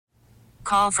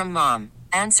call from mom.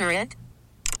 Answer it.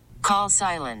 Call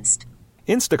silenced.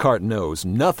 Instacart knows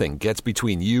nothing gets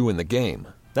between you and the game.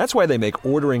 That's why they make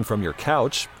ordering from your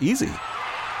couch easy.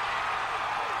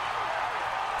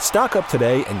 Stock up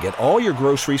today and get all your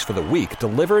groceries for the week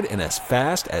delivered in as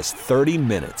fast as 30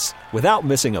 minutes without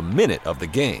missing a minute of the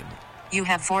game. You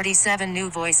have 47 new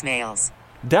voicemails.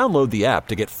 Download the app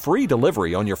to get free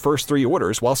delivery on your first 3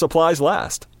 orders while supplies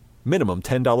last. Minimum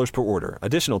 $10 per order.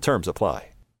 Additional terms apply.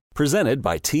 Presented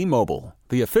by T-Mobile,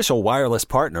 the official wireless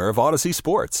partner of Odyssey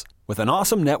Sports. With an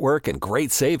awesome network and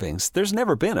great savings, there's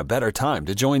never been a better time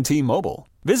to join T-Mobile.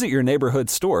 Visit your neighborhood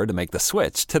store to make the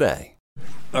switch today.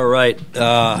 All right.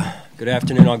 Good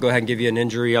afternoon. I'll go ahead and give you an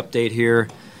injury update here.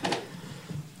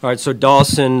 All right, so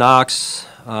Dawson Knox,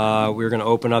 we're going to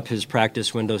open up his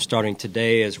practice window starting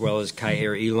today, as well as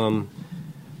Kaiir Elam,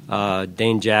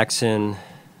 Dane Jackson,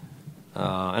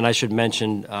 and I should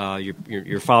mention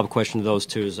your follow-up question to those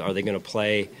two is, are they going to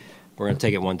play? We're going to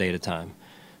take it one day at a time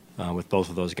with both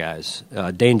of those guys.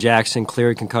 Dane Jackson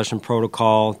cleared concussion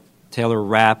protocol. Taylor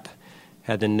Rapp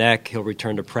had the neck. He'll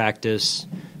return to practice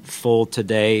full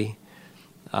today.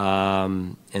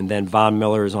 And then Von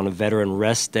Miller is on a veteran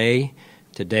rest day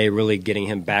today, really getting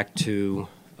him back to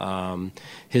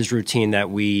his routine that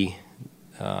we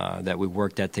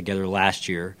worked at together last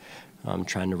year.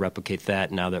 Trying to replicate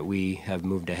that now that we have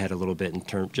moved ahead a little bit in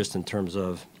terms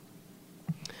of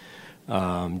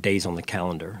days on the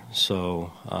calendar.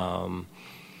 So,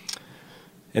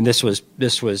 and this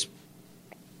was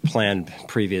planned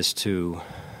previous to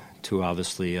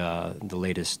obviously the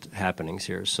latest happenings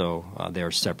here. So they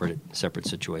are separate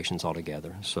situations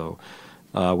altogether. So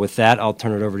with that, I'll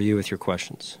turn it over to you with your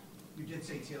questions. You did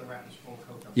say Taylor Rapp is full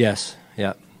coach. Yes,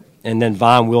 yeah, and then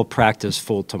Von will practice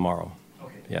full tomorrow.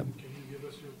 Okay. Yep. Can you give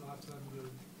us your thoughts on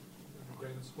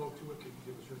Brandon spoke to it? Can you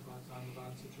give us your thoughts on the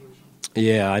Von situation?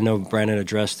 Yeah, I know Brandon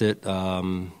addressed it,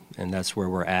 and that's where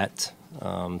we're at.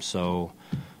 So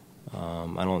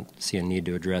I don't see a need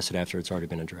to address it after it's already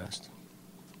been addressed.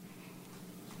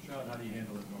 Sean, how do you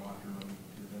handle it in the locker room,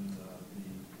 given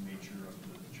the nature of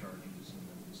the charges, and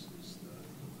then this is the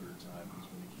third time he's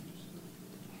been accused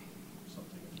of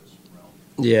something in this realm?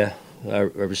 Yeah, I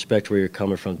respect where you're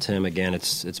coming from, Tim. Again,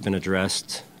 it's been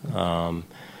addressed.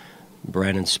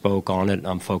 Brandon spoke on it.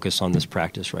 I'm focused on this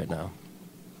practice right now.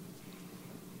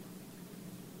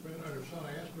 Sean,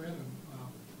 I asked Brandon,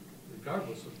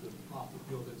 regardless of the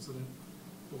off-the-field incident,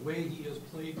 the way he has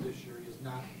played this year, he has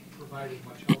not provided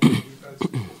much help to the defense.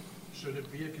 Should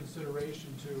it be a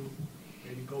consideration to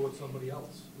maybe go with somebody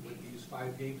else with these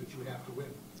 5 games that you have to win?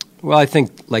 Well, I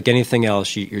think like anything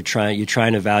else, you're trying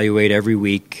to evaluate every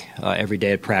week, every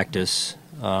day at practice,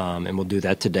 and we'll do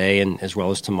that today and as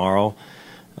well as tomorrow.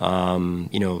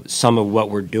 Some of what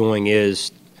we're doing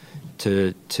is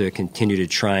to continue to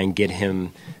try and get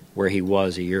him where he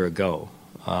was a year ago,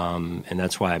 and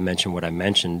that's why I mentioned what I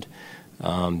mentioned.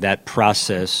 That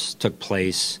process took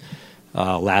place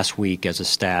last week as a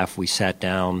staff. We sat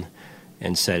down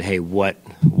and said, hey, what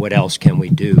else can we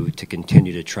do to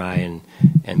continue to try and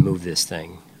move this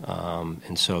thing?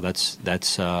 And so that's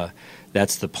the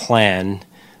plan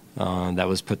that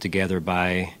was put together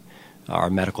by our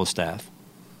medical staff.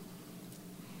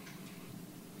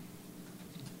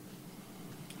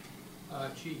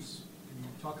 Chiefs, can you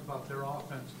talk about their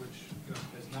offense, which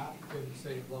has not been the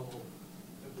same level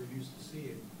that we're used to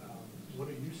seeing? What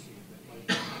are you seeing that might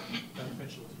be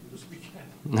beneficial to you this weekend?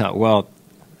 No, well,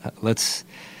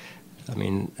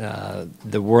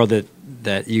 the world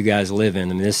that you guys live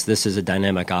in, this is a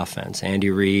dynamic offense.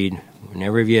 Andy Reid,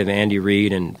 whenever you have Andy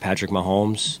Reid and Patrick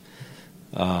Mahomes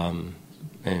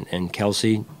and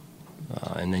Kelsey,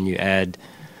 and then you add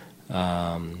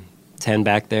 10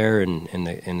 back there and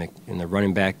in the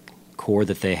running back core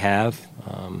that they have,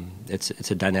 it's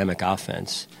a dynamic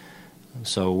offense.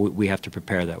 So we have to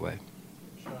prepare that way.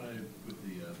 Sean, with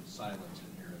the silence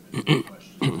in here,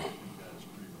 question. I think that is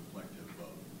pretty reflective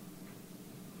of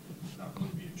not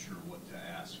really being sure what to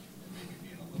ask and maybe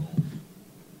being a little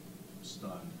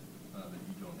stunned that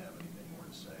you don't have anything more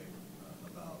to say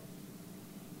about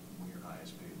one of your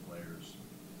highest paid players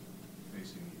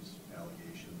facing these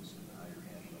allegations and how you're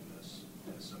handling this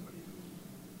as somebody who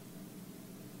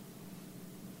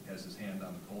has his hand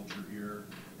on the culture here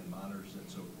and monitors it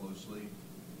so closely.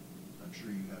 I'm sure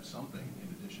you have something in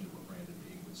addition to what Brandon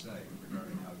Bean would say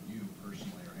regarding how you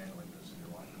personally are handling this in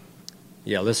your life.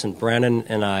 Yeah, listen, Brandon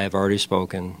and I have already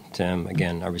spoken, Tim.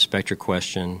 Again, I respect your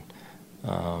question.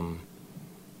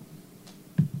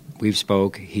 We've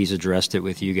spoke. He's addressed it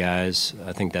with you guys.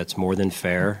 I think that's more than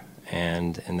fair,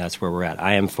 and that's where we're at.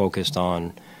 I am focused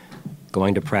on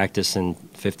going to practice in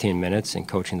 15 minutes and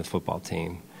coaching the football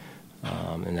team.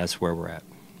 And that's where we're at.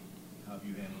 How have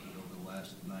you handled it over the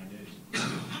last 9 days?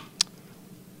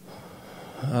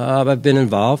 I've been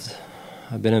involved.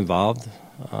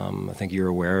 I think you're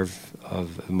aware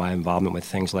of my involvement with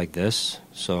things like this.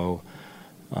 So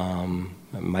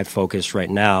my focus right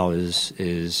now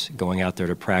is going out there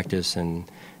to practice and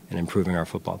improving our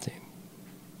football team.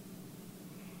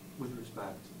 With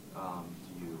respect to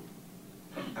you,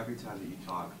 every time that you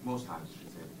talk, most times I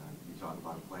should say every time, you talk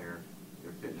about a player,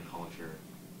 their fit in the culture,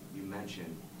 you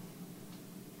mention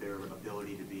their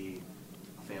ability to be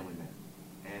a family man.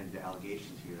 And the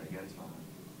allegations here against him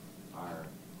are,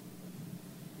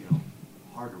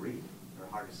 hard to read or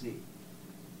hard to see.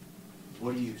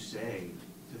 What do you say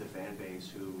to the fan base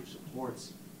who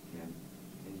supports him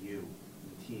and you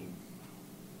and the team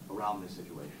around this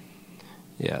situation?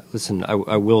 Yeah, listen,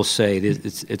 I will say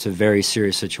it's a very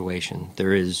serious situation.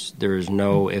 There is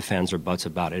no ifs, ands, or buts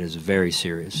about it. It is very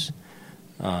serious,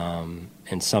 and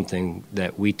something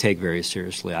that we take very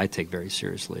seriously. I take very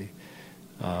seriously.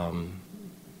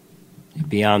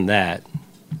 Beyond that,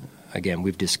 again,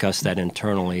 we've discussed that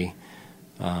internally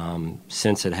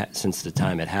since the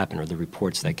time it happened, or the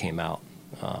reports that came out,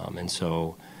 and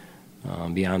so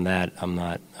beyond that, I'm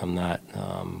not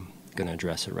going to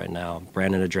address it right now.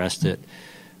 Brandon addressed it.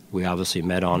 We obviously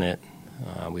met on it.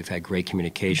 We've had great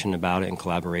communication about it and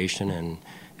collaboration, and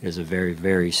it is a very,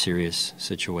 very serious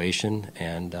situation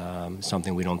and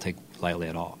something we don't take lightly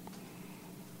at all.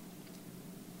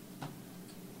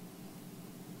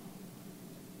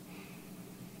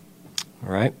 All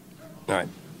right.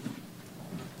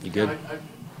 You good?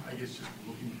 I guess just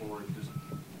looking forward, just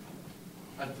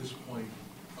at this point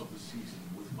of the season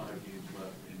with 5 games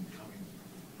left and coming,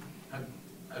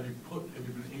 have you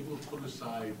been able to put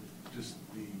aside just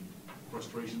the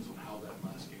frustrations of how that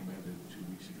last game ended 2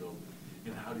 weeks ago,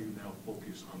 and how do you now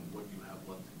focus on what you have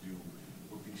left to do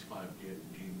with these 5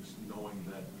 games, knowing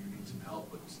that you need some help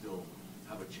but still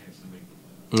have a chance to make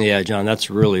the playoffs? Yeah, John,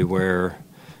 that's really where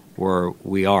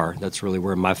we are. That's really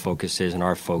where my focus is, and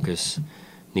our focus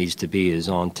needs to be, is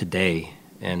on today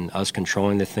and us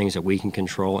controlling the things that we can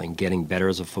control and getting better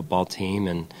as a football team,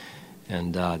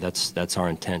 and that's our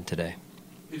intent today.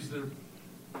 Is there,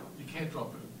 you can't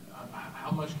drop,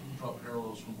 how much can you draw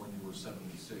parallels from when you were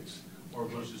 76, or are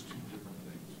those just two different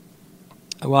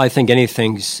things? Well, I think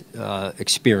anything's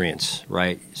experience,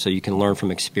 right? So you can learn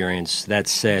from experience. That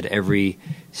said, every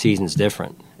season's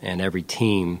different, and every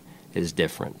team is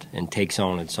different and takes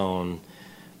on its own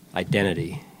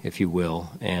identity, if you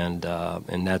will, and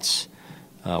that's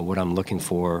what I'm looking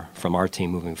for from our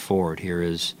team moving forward. Here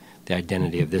is the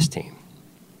identity of this team.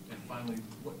 And finally,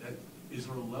 is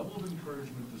there a level of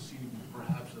encouragement to see,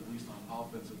 perhaps at least on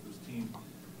offense, that this team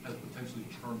has potentially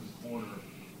turned the corner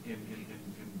in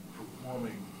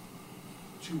performing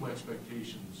to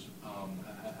expectations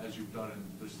as you've done, and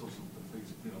there's still some things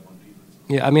to clean up on defense?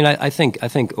 Yeah, I mean, I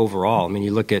think overall, I mean,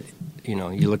 you look at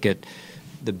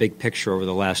the big picture over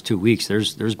the last 2 weeks.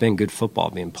 There's been good football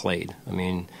being played. I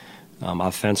mean,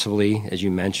 offensively, as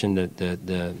you mentioned,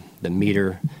 the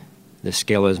meter, the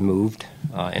scale has moved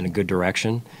in a good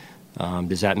direction.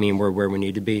 Does that mean we're where we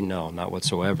need to be? No, not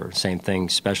whatsoever. Same thing,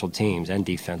 special teams and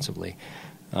defensively.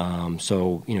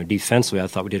 So defensively, I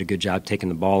thought we did a good job taking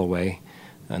the ball away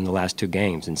in the last 2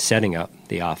 games and setting up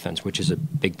the offense, which is a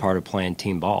big part of playing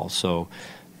team ball. So,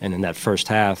 and in that first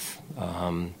half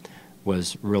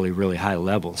was really, really high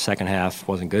level. Second half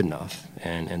wasn't good enough,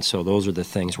 and so those are the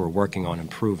things we're working on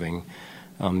improving.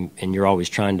 And you're always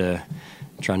trying to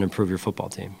improve your football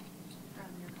team. From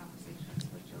your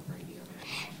conversations with Joe Brady over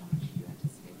the how much do you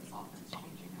anticipate this offense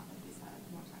changing now that he's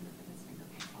had more time to put his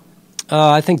fingerprints on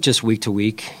it? I think just week to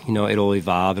week, it'll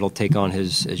evolve. It'll take on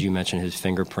his, as you mentioned, his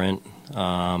fingerprint,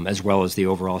 as well as the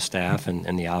overall staff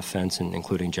and the offense, and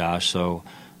including Josh. So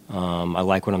I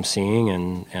like what I'm seeing,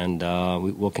 and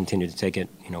we'll continue to take it,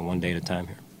 one day at a time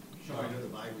here. Sean, I know the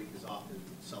bye week is often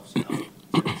self-scout,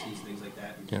 tendencies, things like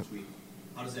that. Yep. Week.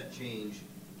 How does that change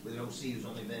with an OC who's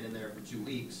only been in there for 2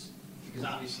 weeks? Because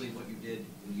obviously what you did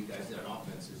when you guys did on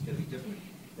offense is going to be different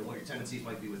than what your tendencies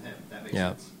might be with him. If that makes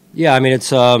sense. Yeah, I mean,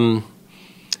 it's I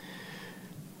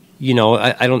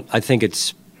think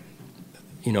it's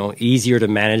easier to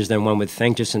manage than one would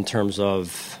think, just in terms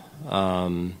of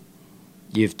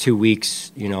you have 2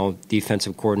 weeks,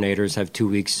 defensive coordinators have 2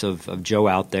 weeks of Joe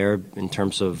out there in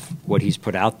terms of what he's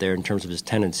put out there in terms of his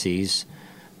tendencies.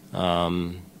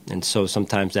 And so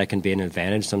sometimes that can be an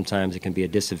advantage, sometimes it can be a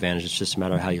disadvantage. It's just a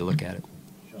matter of how you look at it.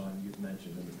 Sean, you've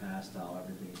mentioned in the past how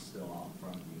everything's still out in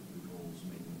front of you, the goals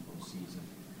making the postseason.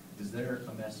 Is there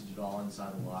a message at all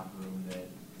inside the locker room that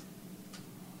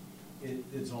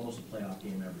it's almost a playoff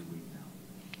game every week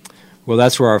now? Well,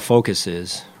 that's where our focus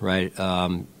is, right?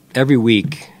 Every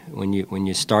week when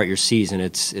you start your season,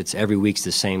 it's every week's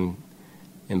the same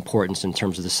importance in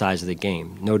terms of the size of the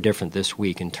game. No different this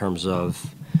week in terms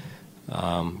of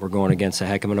we're going against a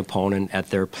heck of an opponent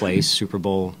at their place, Super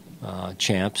Bowl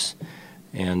champs,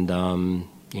 and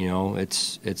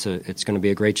it's going to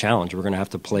be a great challenge. We're going to have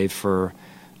to play for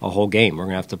a whole game. We're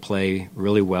going to have to play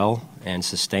really well and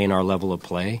sustain our level of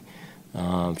play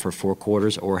for 4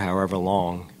 quarters or however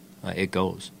long it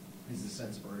goes. Is the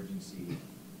sense of urgency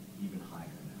even higher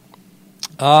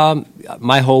now?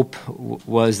 My hope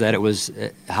was that it was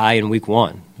high in week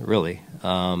 1, really.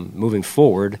 Moving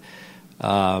forward,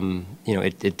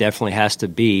 it definitely has to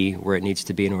be where it needs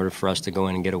to be in order for us to go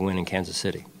in and get a win in Kansas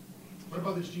City. What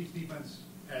about this Chiefs defense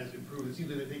has improved? It seems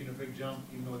like they're taking a big jump,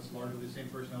 even though it's largely the same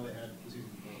personnel they had the season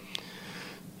before.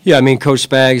 Yeah, I mean, Coach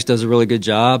Spags does a really good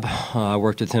job. I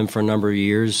worked with him for a number of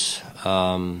years.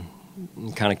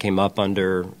 Kind of came up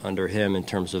under him in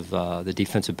terms of the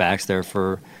defensive backs there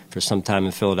for some time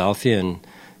in Philadelphia, and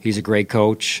he's a great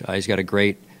coach. He's got a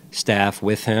great staff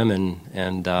with him,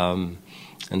 and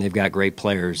they've got great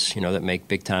players, that make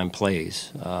big time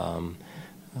plays.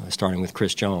 Starting with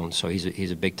Chris Jones, so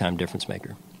he's a big time difference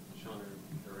maker. Sean,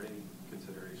 are there any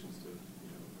considerations to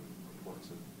reports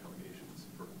and allegations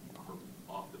for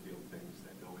off the field things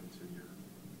that go into your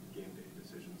game day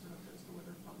decisions as to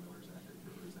whether Von Miller's active,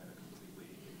 or is that a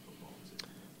completely football decision?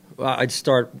 Well,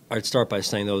 I'd start by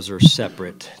saying those are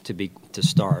separate to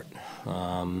start,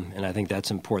 and I think that's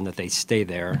important that they stay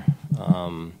there.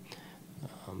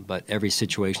 But every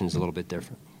situation is a little bit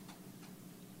different.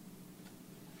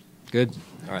 Good?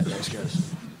 All right, thanks,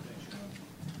 guys.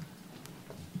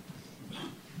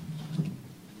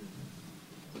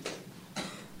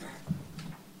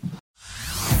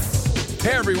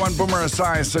 Hey everyone, Boomer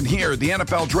Esiason here. The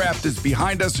NFL draft is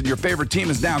behind us and your favorite team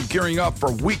is now gearing up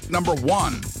for week number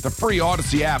 1. The free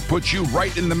Odyssey app puts you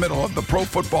right in the middle of the pro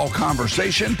football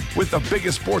conversation with the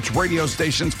biggest sports radio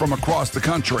stations from across the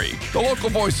country. The local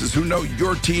voices who know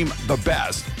your team the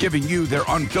best, giving you their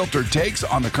unfiltered takes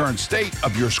on the current state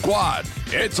of your squad.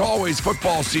 It's always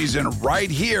football season right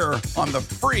here on the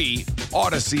free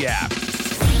Odyssey app.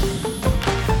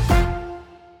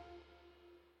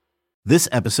 This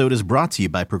episode is brought to you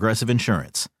by Progressive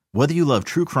Insurance. Whether you love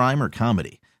true crime or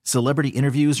comedy, celebrity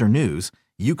interviews or news,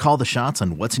 you call the shots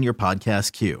on what's in your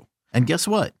podcast queue. And guess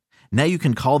what? Now you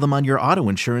can call them on your auto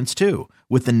insurance too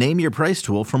with the Name Your Price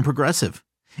tool from Progressive.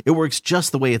 It works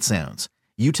just the way it sounds.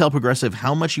 You tell Progressive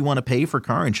how much you want to pay for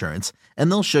car insurance,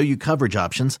 and they'll show you coverage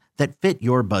options that fit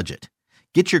your budget.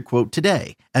 Get your quote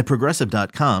today at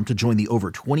Progressive.com to join the over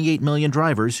 28 million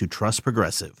drivers who trust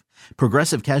Progressive.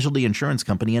 Progressive Casualty Insurance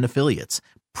Company and Affiliates.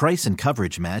 Price and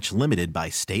coverage match limited by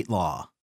state law.